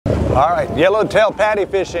All right, yellowtail paddy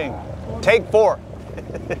fishing, take 4.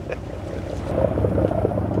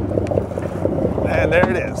 And there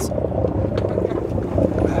it is.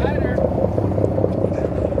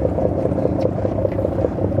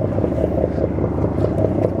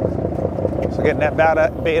 So getting that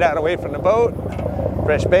bait out away from the boat,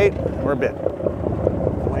 fresh bait, we're bit.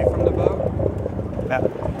 Away from the boat? Yeah.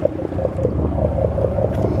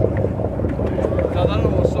 No, that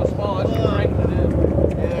one was so small, I should crank it in.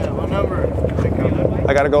 Yeah, what number?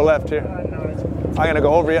 I gotta go left here. I'm gonna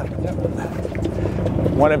go over you. Yep.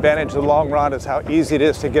 One advantage of the long rod is how easy it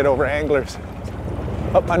is to get over anglers.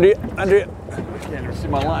 Up under you, under you. I can't even see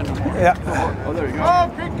my line anymore. Yeah. Oh, there you go. Oh,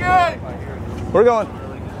 good guy! We're going.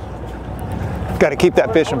 Got to keep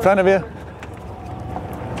that fish in front of you.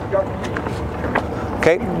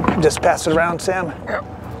 Okay, just pass it around, Sam.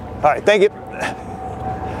 All right, thank you.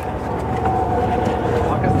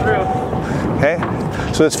 Walk us through. Okay,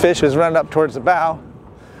 so this fish is running up towards the bow,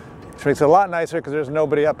 which makes it a lot nicer because there's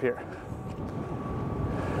nobody up here.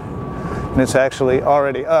 And it's actually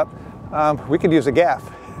already up. We could use a gaff.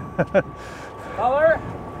 Color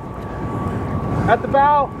at the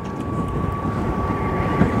bow.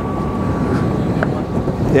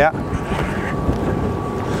 Yeah.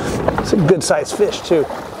 It's a good sized fish too.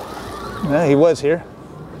 Yeah, he was here.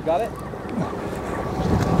 Got it?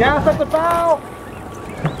 Gaff at the bow.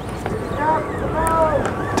 Gaff at the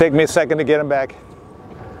bow. Take me a second to get him back.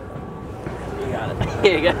 You got it.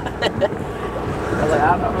 Here you go. I was like, I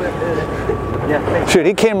don't know who did it. Yeah. Shoot,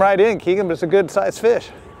 he came right in, Keegan, but it's a good sized fish.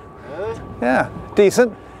 Really? Yeah,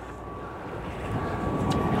 decent.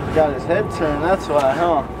 Got his head turned, that's why,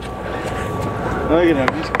 huh? Look at him,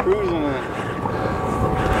 he's cruising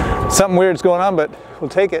it. Something weird's going on, but we'll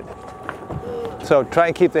take it. So try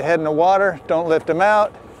and keep the head in the water. Don't lift him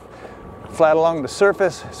out. Flat along the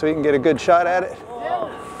surface so you can get a good shot at it.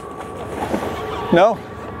 No?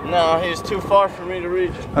 No, he's too far for me to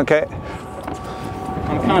reach. Okay.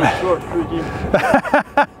 I'm kind of short, Creaky.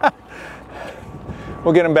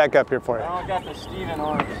 We'll get him back up here for you. Now I got the Steven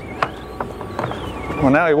arms.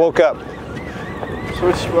 Well, now he woke up.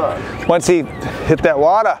 Switch spots. Once he hit that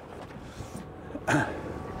water. I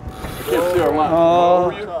can't see our line. Oh.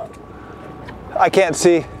 Over you? I can't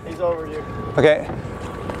see. He's over you. Okay.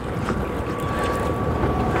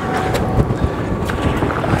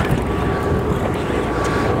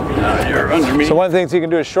 You're under me. So one of the things you can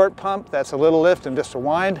do is short pump. That's a little lift and just a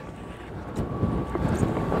wind.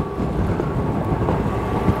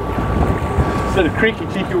 Instead of Creaky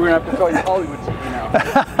Tiki, we're going to have to call you Hollywood Tiki now.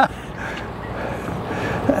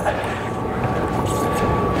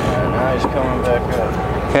 Now he's coming back up.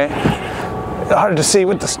 Okay. Hard to see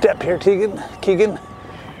with the step here, Keegan.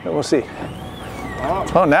 But we'll see.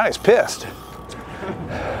 Oh, now he's pissed.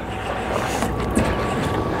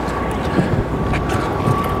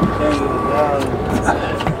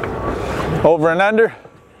 Over and under.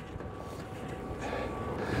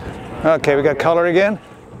 Okay, we got color again.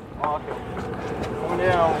 Come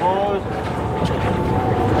down, boys.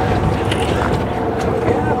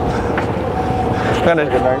 I'm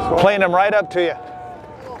gonna plane him right up to you.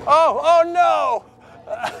 Oh no!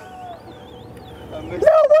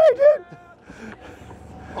 No, wait!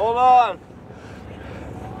 Hold on.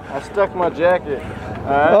 I stuck my jacket. All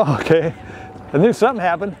right. Oh, okay. I knew something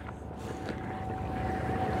happened.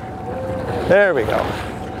 There we go.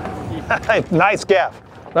 Nice gaff,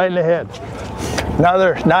 right in the head.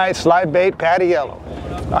 Another nice live bait, Paddy Yellow.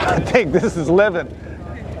 I think this is living.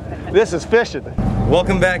 This is fishing.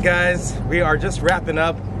 Welcome back, guys. We are just wrapping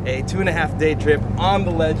up a 2.5-day trip on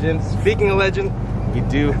the Legend. Speaking of Legend, we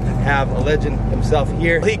do have a legend himself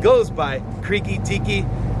here. He goes by Creaky Tiki.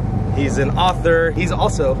 He's an author. He's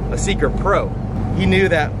also a Seeker Pro. He knew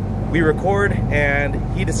that we record, and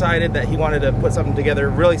he decided that he wanted to put something together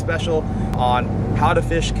really special on how to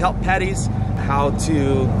fish kelp paddies, how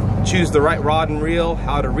to choose the right rod and reel,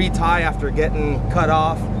 how to retie after getting cut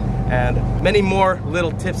off, and many more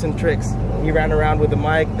little tips and tricks. He ran around with the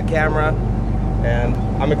mic, the camera, and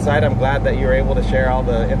I'm excited. I'm glad that you were able to share all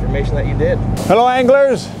the information that you did. Hello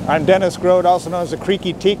anglers, I'm Dennis Grode, also known as the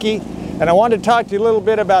Creaky Tiki, and I wanted to talk to you a little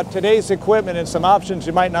bit about today's equipment and some options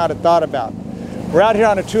you might not have thought about. We're out here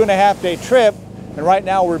on a 2.5-day trip, and right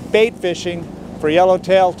now we're bait fishing for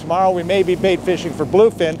yellowtail. Tomorrow we may be bait fishing for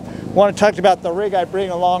bluefin. I want to talk about the rig I bring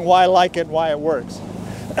along, why I like it, and why it works.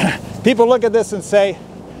 People look at this and say,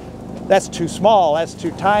 that's too small, that's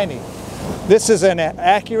too tiny. This is an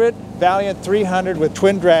accurate Valiant 300 with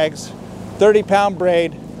twin drags, 30-pound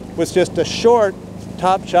braid with just a short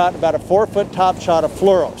top shot, about a 4-foot top shot of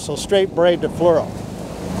fluoro, so straight braid to fluoro.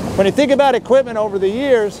 When you think about equipment over the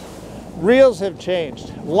years, reels have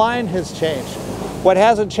changed, line has changed. What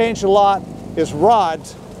hasn't changed a lot is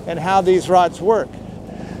rods and how these rods work.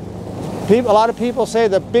 A lot of people say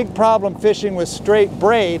the big problem fishing with straight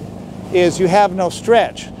braid is you have no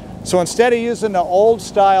stretch. So instead of using the old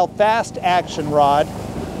style fast action rod,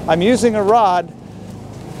 I'm using a rod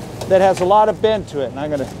that has a lot of bend to it. And I'm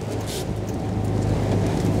going to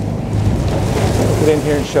get in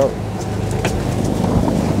here and show you.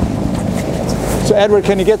 So Edward,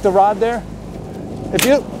 can you get the rod there? If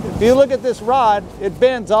you look at this rod, it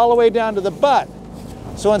bends all the way down to the butt.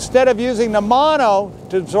 So instead of using the mono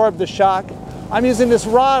to absorb the shock, I'm using this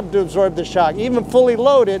rod to absorb the shock. Even fully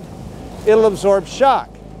loaded, it'll absorb shock.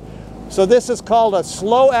 So this is called a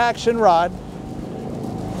slow action rod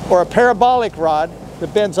or a parabolic rod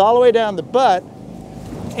that bends all the way down the butt,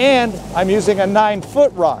 and I'm using a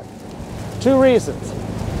 9-foot rod. Two reasons.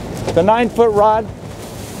 The 9-foot rod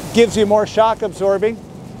gives you more shock absorbing,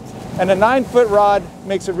 and a 9-foot rod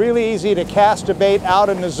makes it really easy to cast a bait out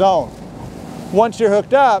in the zone. Once you're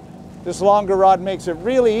hooked up, this longer rod makes it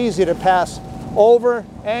really easy to pass over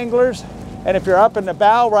anglers, and if you're up in the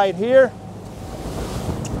bow right here,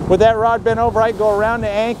 with that rod bent over, I can go around the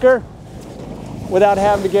anchor without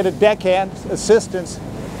having to get a deckhand assistance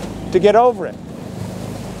to get over it.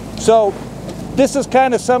 So this is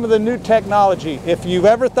kind of some of the new technology. If you've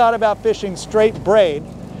ever thought about fishing straight braid,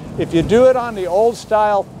 if you do it on the old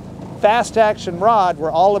style fast action rod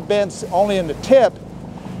where all the bend's only in the tip,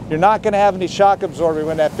 you're not going to have any shock absorbing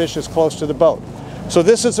when that fish is close to the boat. So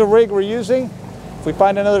this is the rig we're using. If we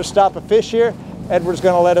find another stop of fish here, Edward's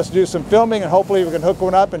going to let us do some filming, and hopefully we can hook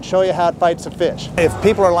one up and show you how it fights a fish. If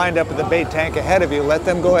people are lined up at the bait tank ahead of you, let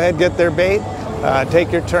them go ahead, get their bait,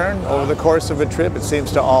 take your turn. Over the course of a trip, it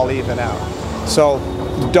seems to all even out. So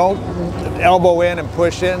don't elbow in and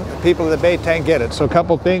push in. People at the bait tank get it. So a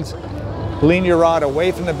couple things: lean your rod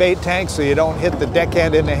away from the bait tank so you don't hit the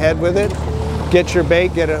deckhand in the head with it. Get your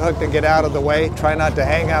bait, get it hooked, and get out of the way. Try not to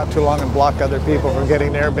hang out too long and block other people from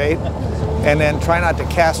getting their bait. And then try not to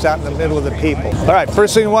cast out in the middle of the people. All right,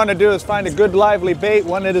 first thing you want to do is find a good lively bait,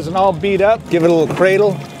 one that isn't all beat up. Give it a little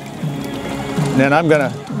cradle. And then I'm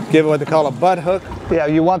gonna give it what they call a butt hook. Yeah,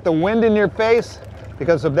 you want the wind in your face,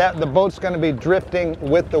 because of that, the boat's gonna be drifting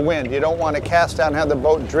with the wind. You don't want to cast out and have the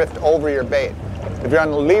boat drift over your bait. If you're on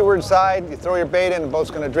the leeward side, you throw your bait in, the boat's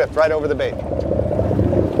gonna drift right over the bait.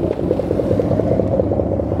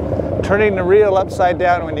 Turning the reel upside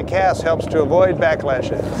down when you cast helps to avoid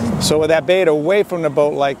backlashes. So with that bait away from the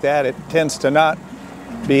boat like that, it tends to not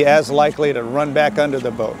be as likely to run back under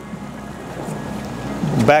the boat.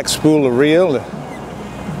 Back spool the reel to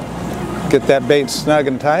get that bait snug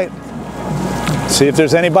and tight. See if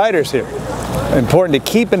there's any biters here. Important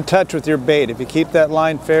to keep in touch with your bait. If you keep that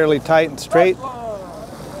line fairly tight and straight,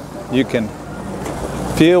 you can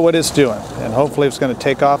feel what it's doing, and hopefully it's going to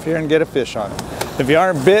take off here and get a fish on it. If you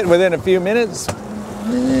aren't bit within a few minutes,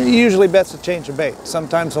 usually best to change the bait.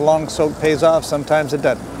 Sometimes the long soak pays off, sometimes it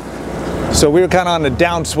doesn't. So we were kind of on the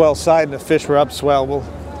downswell side and the fish were upswell. We'll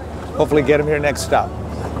hopefully get them here next stop.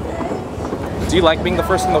 Do you like being the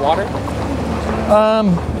first in the water?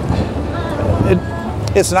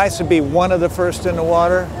 It's nice to be one of the first in the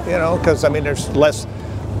water, you know, because I mean there's less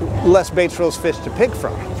baits for those fish to pick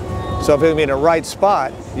from. So if it be in the right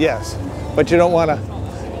spot, yes, but you don't want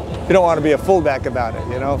to be a fullback about it,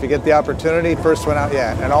 you know. If you get the opportunity, first one out,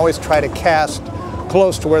 yeah, and always try to cast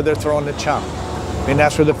close to where they're throwing the chum. I mean,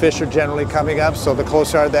 that's where the fish are generally coming up, so the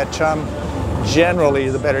closer are that chum, generally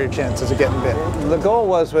the better your chances of getting bit. The goal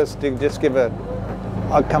was to just give a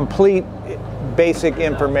complete basic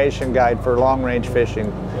information guide for long-range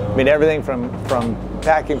fishing. I mean, everything from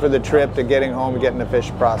packing for the trip to getting home and getting the fish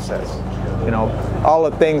processed. You know, all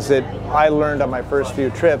the things that I learned on my first few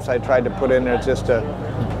trips, I tried to put in there, just a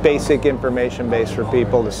basic information base for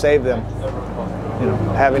people to save them, you know,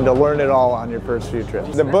 having to learn it all on your first few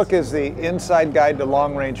trips. The book is the Inside Guide to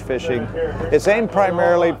Long-Range Fishing. It's aimed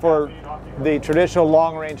primarily for the traditional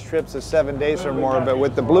long-range trips of 7 days or more, but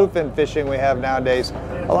with the bluefin fishing we have nowadays,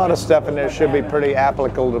 a lot of stuff in there should be pretty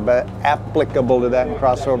applicable to that and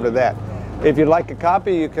cross over to that. If you'd like a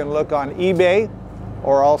copy, you can look on eBay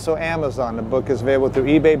or also Amazon. The book is available through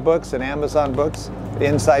eBay Books and Amazon Books, the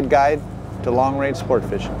Inside Guide to Long-Range Sport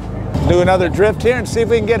Fishing. Do another drift here and see if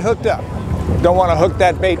we can get hooked up. Don't want to hook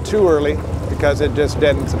that bait too early because it just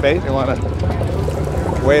deadens the bait. You want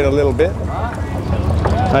to wait a little bit.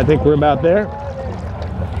 I think we're about there.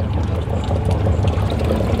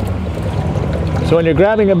 So when you're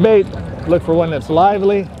grabbing a bait, look for one that's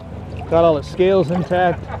lively, got all its scales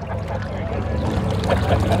intact,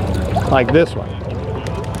 like this one.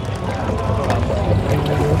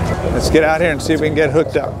 It's get out here and see if we can get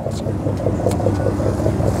hooked up.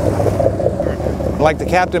 Like the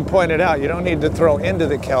captain pointed out, you don't need to throw into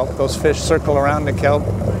the kelp. Those fish circle around the kelp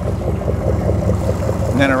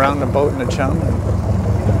and then around the boat and the chum.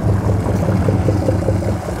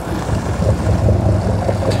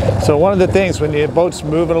 So one of the things when the boat's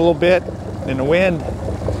moving a little bit in the wind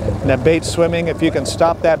and that bait's swimming, if you can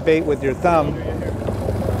stop that bait with your thumb,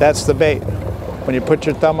 that's the bait. When you put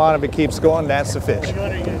your thumb on it, if it keeps going, that's the fish.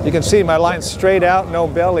 You can see my line's straight out, no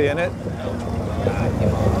belly in it.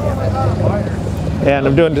 And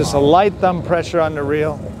I'm doing just a light thumb pressure on the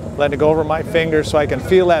reel, letting it go over my finger so I can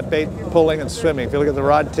feel that bait pulling and swimming. If you look at the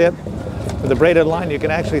rod tip, with the braided line, you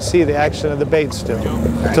can actually see the action of the bait still.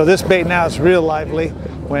 So this bait now is real lively.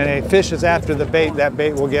 When a fish is after the bait, that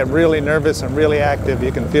bait will get really nervous and really active.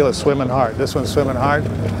 You can feel it swimming hard. This one's swimming hard.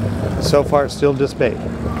 So far, it's still just bait.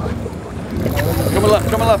 Coming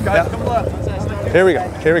left, guys, coming left. Here we go,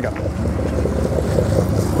 here we go.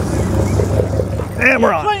 And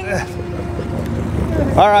we're on.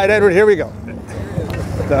 All right, Edward, here we go.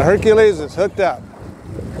 The Hercules is hooked up.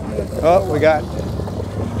 Oh, we got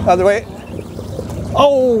other way.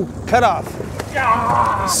 Oh, cut off.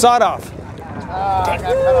 Sawed off.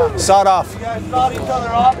 Sawed off. You guys sawed each other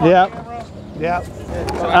off. Yep. Yep.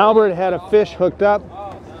 Albert had a fish hooked up.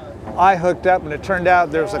 I hooked up, and it turned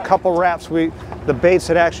out there was a couple wraps. The baits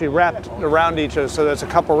had actually wrapped around each other, so there's a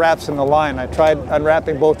couple wraps in the line. I tried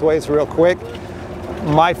unwrapping both ways real quick.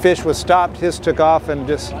 My fish was stopped, his took off and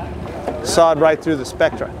just sawed right through the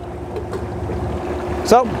spectra.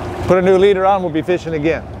 So, put a new leader on, we'll be fishing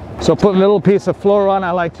again. So putting a little piece of fluoro on, I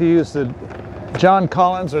like to use the John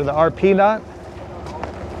Collins or the RP knot.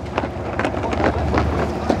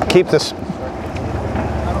 Keep the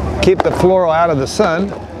fluoro out of the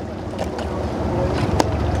sun.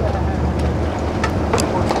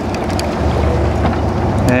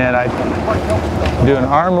 And I do an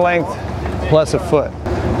arm length plus a foot.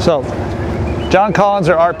 So, John Collins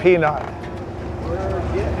or RP knot.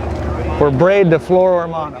 Or braid the fluoro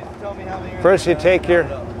mono. First you take your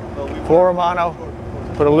fluoro mono,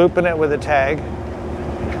 put a loop in it with a tag.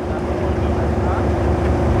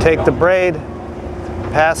 Take the braid,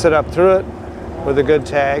 pass it up through it with a good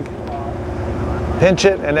tag. Pinch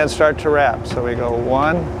it and then start to wrap. So we go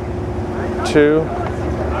 1, 2,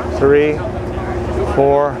 3,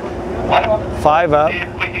 4, 5 up,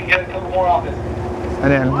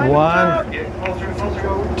 and then 1,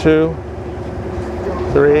 2,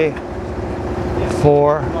 3,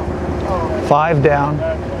 4, 5 down,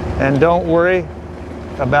 and don't worry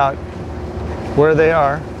about where they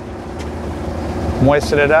are.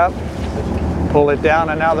 Moisten it up, pull it down,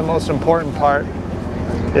 and now the most important part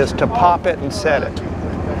is to pop it and set it.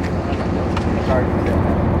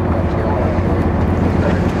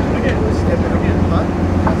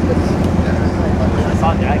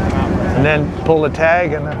 And then pull the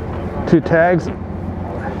tag and the 2 tags. And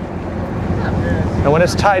when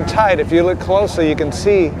it's tied tight, if you look closely, you can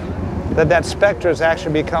see that that spectra has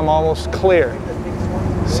actually become almost clear.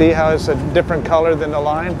 See how it's a different color than the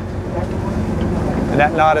line? And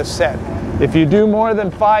that knot is set. If you do more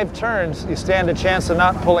than 5 turns, you stand a chance of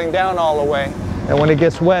not pulling down all the way. And when it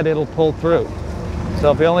gets wet, it'll pull through.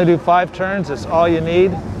 So if you only do 5 turns, it's all you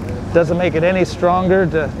need. Doesn't make it any stronger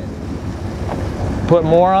to put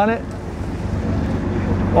more on it.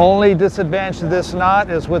 Only disadvantage of this knot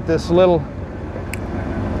is with this little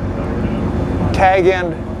tag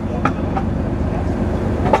end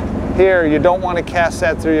here. You don't want to cast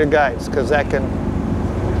that through your guides because that can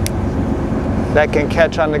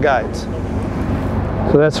catch on the guides.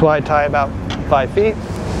 So that's why I tie about 5 feet.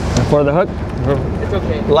 And for the hook, It's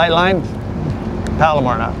okay. light line,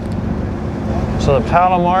 Palomar knot. So the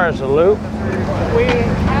Palomar is a loop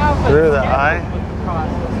through the eye,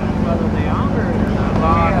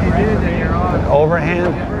 an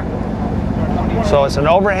overhand. So it's an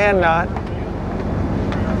overhand knot.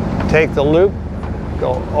 Take the loop,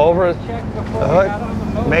 go over the hook.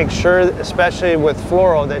 Make sure, especially with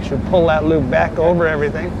fluoro, that you pull that loop back over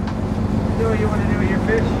everything.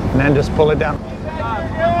 And then just pull it down.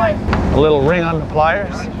 A little ring on the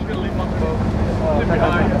pliers.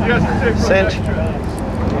 Cinch.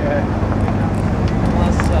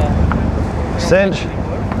 Cinch.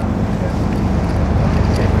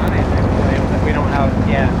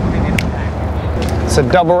 It's a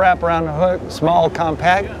double wrap around the hook, small,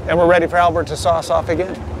 compact, and we're ready for Albert to sauce off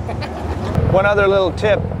again. One other little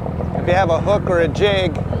tip, if you have a hook or a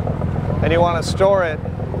jig and you want to store it,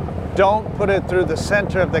 don't put it through the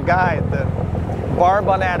center of the guide. The barb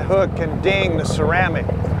on that hook can ding the ceramic.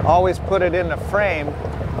 Always put it in the frame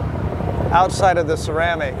outside of the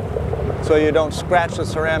ceramic so you don't scratch the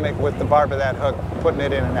ceramic with the barb of that hook, putting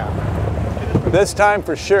it in and out. This time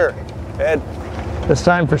for sure, Ed. This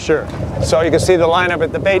time for sure. So you can see the lineup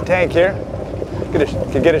at the bait tank here. Can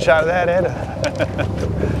you get a shot of that, Ed?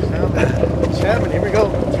 Salmon, here we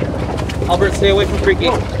go. Albert, stay away from Creaky.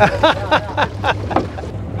 All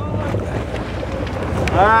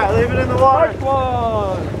right, leave it in the water.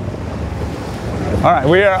 All right,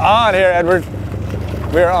 we are on here, Edward.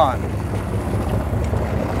 We are on.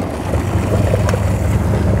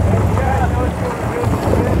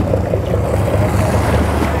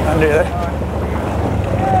 Under there.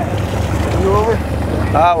 You over?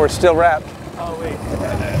 Ah, we're still wrapped. Oh, wait.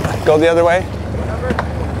 Go the other way.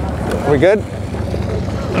 We good?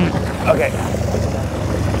 Okay.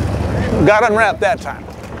 Got unwrapped that time.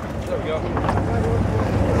 There we go.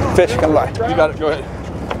 Fish, come by. You got it, go ahead.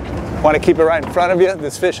 Want to keep it right in front of you.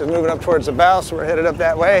 This fish is moving up towards the bow, so we're headed up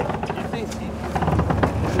that way.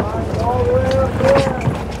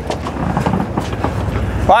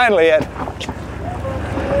 Finally, Ed.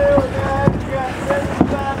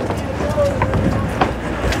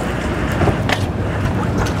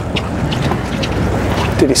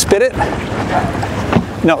 Did he spit it?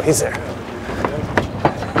 No, he's there.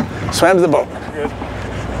 Swam to the boat. Good.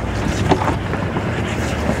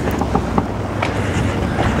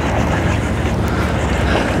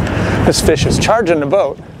 This fish is charging the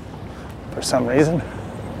boat for some reason.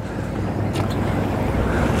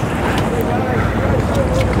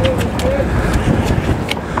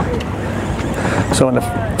 So when the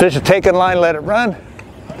fish is taking line, let it run.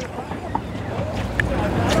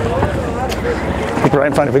 Keep it right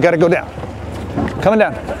in front of you. We got to go down. Coming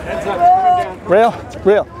down. Rail,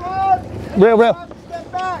 rail, rail, rail.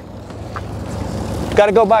 Got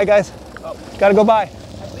to go by, guys. Got to go by.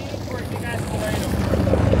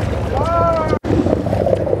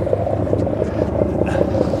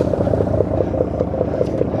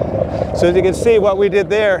 So as you can see what we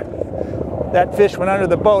did there, that fish went under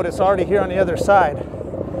the boat. It's already here on the other side.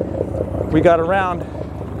 We got around.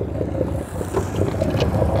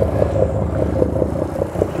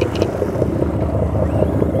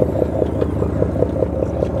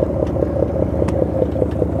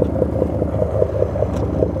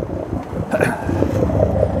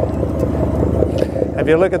 If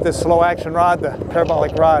you look at this slow action rod, the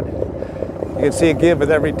parabolic rod, you can see it give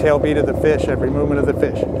with every tail beat of the fish, every movement of the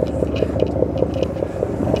fish.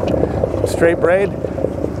 Straight braid,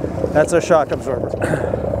 that's our shock absorber.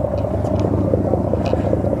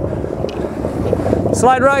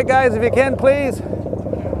 Slide right, guys, if you can, please.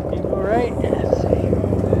 You go right.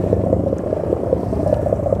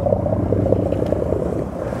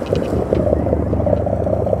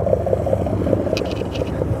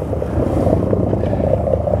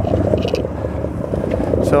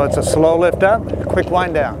 So it's a slow lift up, quick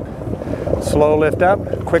wind down. Slow lift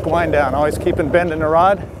up, quick wind down. Always keeping bending the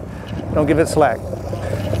rod. Don't give it slack.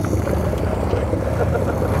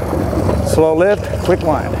 Slow lift, quick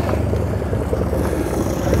wind.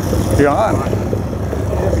 You're on.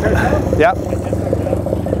 Yep.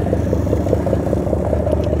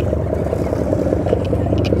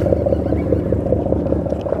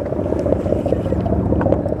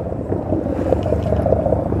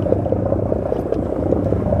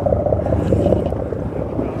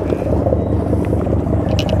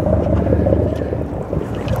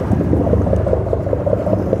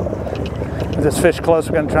 This fish close,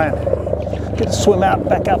 we're going to try and get it to swim out,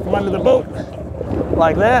 back out from under the boat,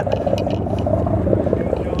 like that.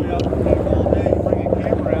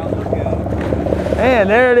 And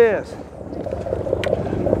there it is.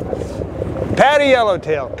 Paddy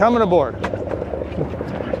Yellowtail coming aboard.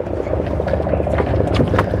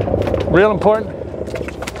 Real important,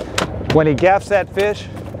 when he gaffs that fish,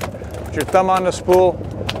 put your thumb on the spool,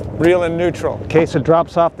 reel in neutral, in case it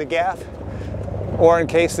drops off the gaff. Or in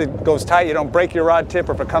case it goes tight, you don't break your rod tip,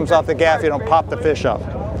 or if it comes off the gaff, you don't pop the fish off.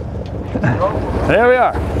 There we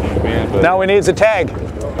are. Now we need the tag.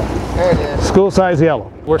 There it is. School size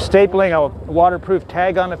yellow. We're stapling a waterproof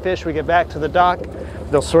tag on the fish. We get back to the dock.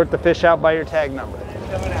 They'll sort the fish out by your tag number.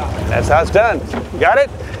 That's how it's done. You got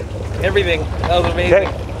it? Everything. That was amazing. Okay.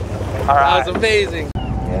 All right. That was amazing.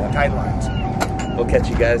 Yeah. Tight lines. We'll catch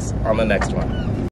you guys on the next one.